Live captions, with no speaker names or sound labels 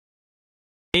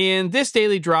In this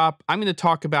daily drop, I'm going to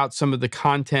talk about some of the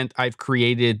content I've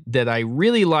created that I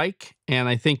really like and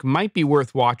I think might be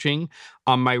worth watching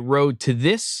on my road to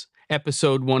this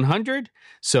episode 100.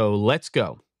 So let's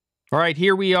go. All right,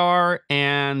 here we are,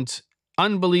 and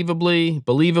unbelievably,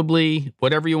 believably,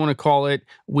 whatever you want to call it,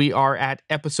 we are at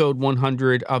episode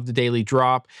 100 of the Daily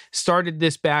Drop. Started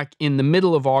this back in the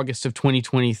middle of August of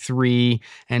 2023,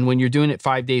 and when you're doing it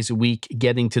 5 days a week,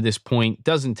 getting to this point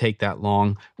doesn't take that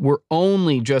long. We're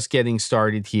only just getting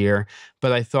started here,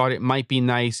 but I thought it might be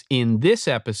nice in this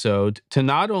episode to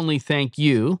not only thank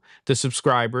you, the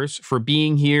subscribers, for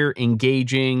being here,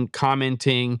 engaging,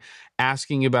 commenting,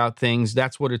 asking about things.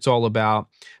 That's what it's all about.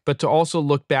 But to also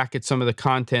look back at some of the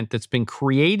content that's been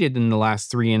created in the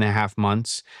last 3.5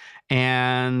 months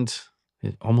and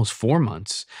almost 4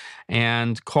 months,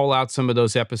 and call out some of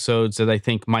those episodes that I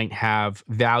think might have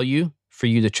value for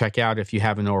you to check out if you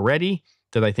haven't already,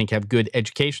 that I think have good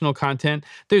educational content.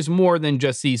 There's more than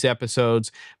just these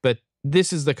episodes, but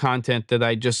this is the content that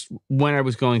I just, when I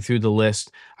was going through the list,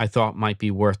 I thought might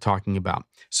be worth talking about.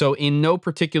 So in no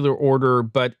particular order,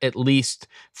 but at least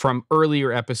from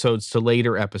earlier episodes to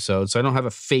later episodes. So I don't have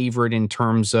a favorite in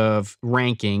terms of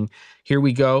ranking. Here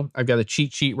we go. I've got a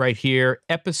cheat sheet right here.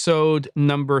 Episode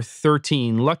number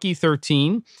 13, Lucky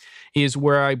 13, is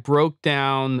where I broke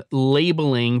down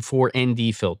labeling for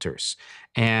ND filters.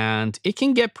 And it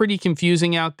can get pretty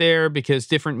confusing out there because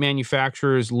different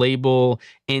manufacturers label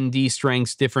ND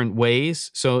strengths different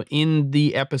ways. So in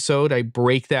the episode, I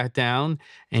break that down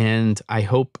and I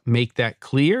hope make that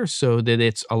clear so that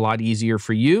it's a lot easier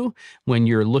for you when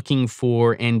you're looking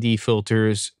for ND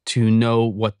filters to know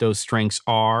what those strengths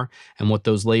are and what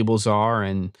those labels are,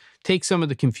 and take some of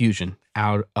the confusion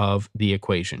out of the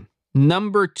equation.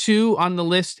 Number 2 on the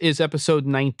list is episode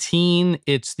 19.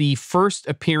 It's the first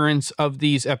appearance of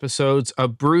these episodes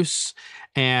of Bruce,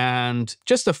 and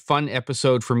just a fun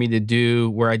episode for me to do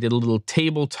where I did a little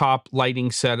tabletop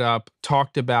lighting setup,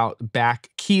 talked about back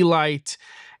key light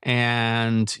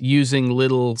and using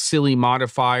little silly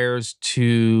modifiers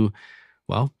to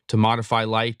modify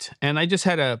light. And I just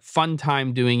had a fun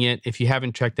time doing it. If you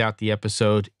haven't checked out the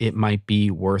episode, it might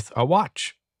be worth a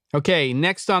watch. Okay,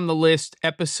 next on the list,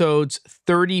 episodes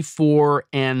 34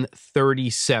 and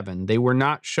 37. They were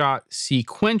not shot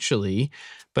sequentially,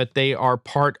 but they are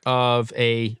part of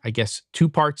a, I guess,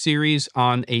 2-part series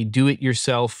on a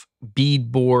do-it-yourself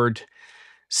beadboard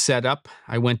setup.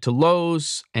 I went to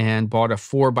Lowe's and bought a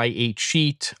 4x8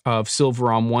 sheet of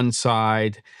silver on one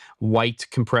side, white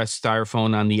compressed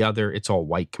styrofoam on the other. It's all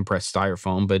white compressed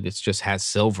styrofoam, but it just has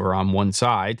silver on one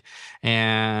side,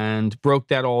 and broke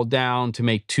that all down to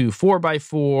make 2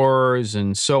 4x4s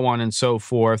and so on and so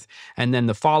forth. And then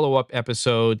the follow-up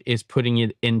episode is putting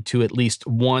it into at least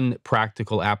one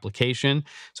practical application.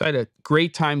 So I had a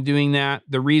great time doing that.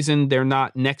 The reason they're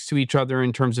not next to each other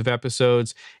in terms of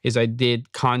episodes is I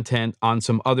did content on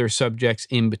some other subjects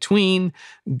in between,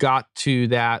 got to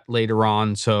that later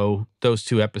on. So those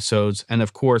 2 episodes, and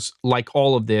of course, like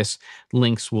all of this,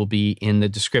 links will be in the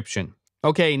description.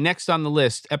 Okay, next on the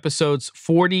list, episodes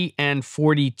 40 and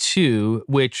 42,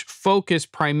 which focus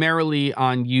primarily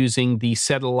on using the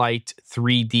SET.A.LIGHT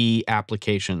 3D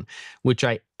application, which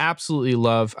I absolutely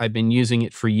love. I've been using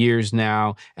it for years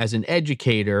now as an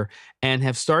educator and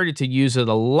have started to use it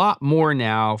a lot more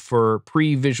now for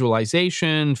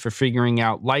pre-visualization, for figuring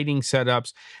out lighting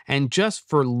setups, and just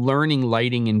for learning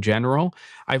lighting in general.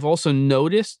 I've also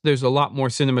noticed there's a lot more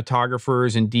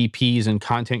cinematographers and DPs and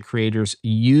content creators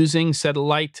using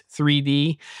SET.A.LIGHT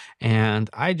 3D, and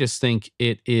I just think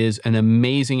it is an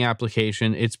amazing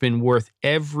application. It's been worth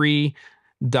every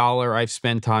dollar I've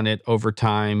spent on it over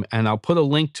time, and I'll put a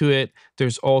link to it.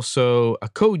 There's also a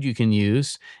code you can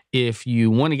use if you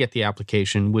want to get the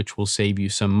application, which will save you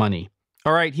some money.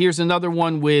 All right, here's another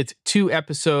one with 2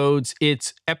 episodes.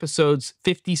 It's episodes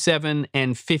 57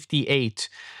 and 58.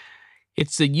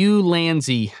 It's the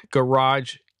Ulanzi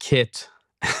garage kit.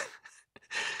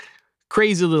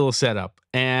 Crazy little setup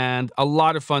and a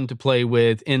lot of fun to play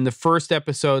with. In the first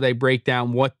episode, I break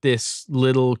down what this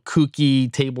little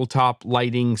kooky tabletop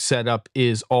lighting setup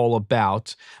is all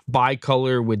about.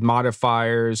 Bicolor with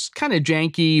modifiers, kind of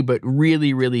janky, but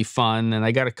really, really fun. And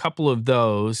I got a couple of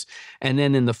those. And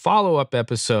then in the follow-up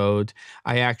episode,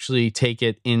 I actually take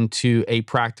it into a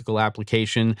practical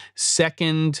application.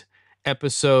 Second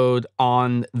episode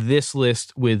on this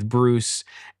list with Bruce,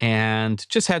 and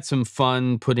just had some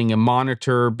fun putting a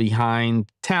monitor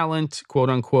behind talent, quote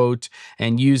unquote,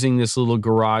 and using this little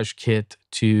garage kit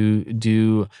to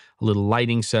do a little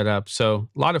lighting setup. So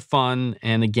a lot of fun.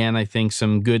 And again, I think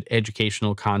some good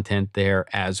educational content there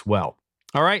as well.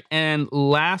 All right. And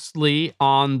lastly,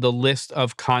 on the list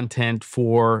of content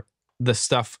for the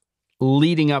stuff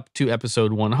leading up to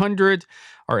episode 100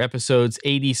 are episodes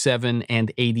 87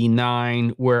 and 89,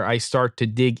 where I start to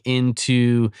dig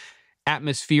into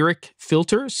atmospheric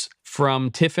filters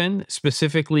from TIFFEN,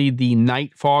 specifically the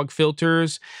night fog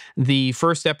filters. The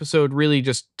first episode really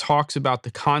just talks about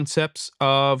the concepts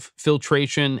of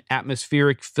filtration,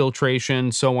 atmospheric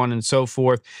filtration, so on and so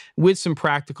forth, with some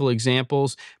practical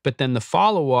examples. But then the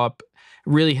follow-up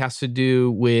really has to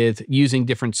do with using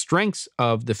different strengths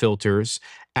of the filters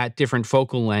at different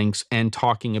focal lengths and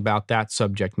talking about that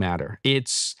subject matter.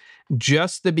 It's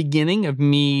just the beginning of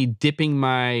me dipping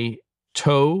my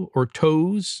toe or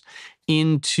toes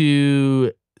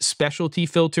into specialty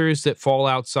filters that fall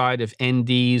outside of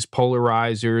NDs,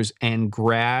 polarizers, and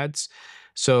grads.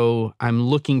 So I'm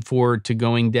looking forward to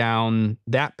going down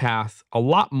that path a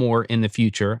lot more in the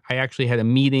future. I actually had a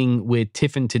meeting with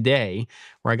TIFFEN today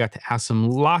where I got to ask them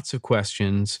lots of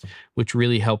questions, which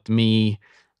really helped me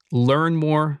learn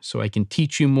more so I can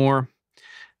teach you more.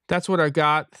 That's what I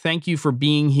got. Thank you for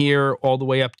being here all the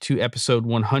way up to episode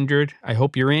 100. I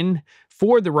hope you're in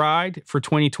for the ride for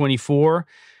 2024.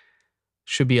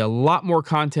 Should be a lot more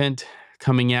content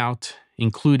coming out,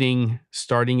 including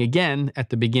starting again at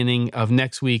the beginning of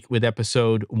next week with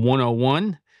episode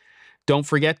 101. Don't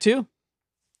forget to,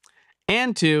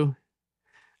 and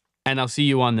I'll see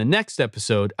you on the next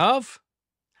episode of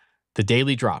The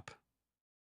Daily Drop.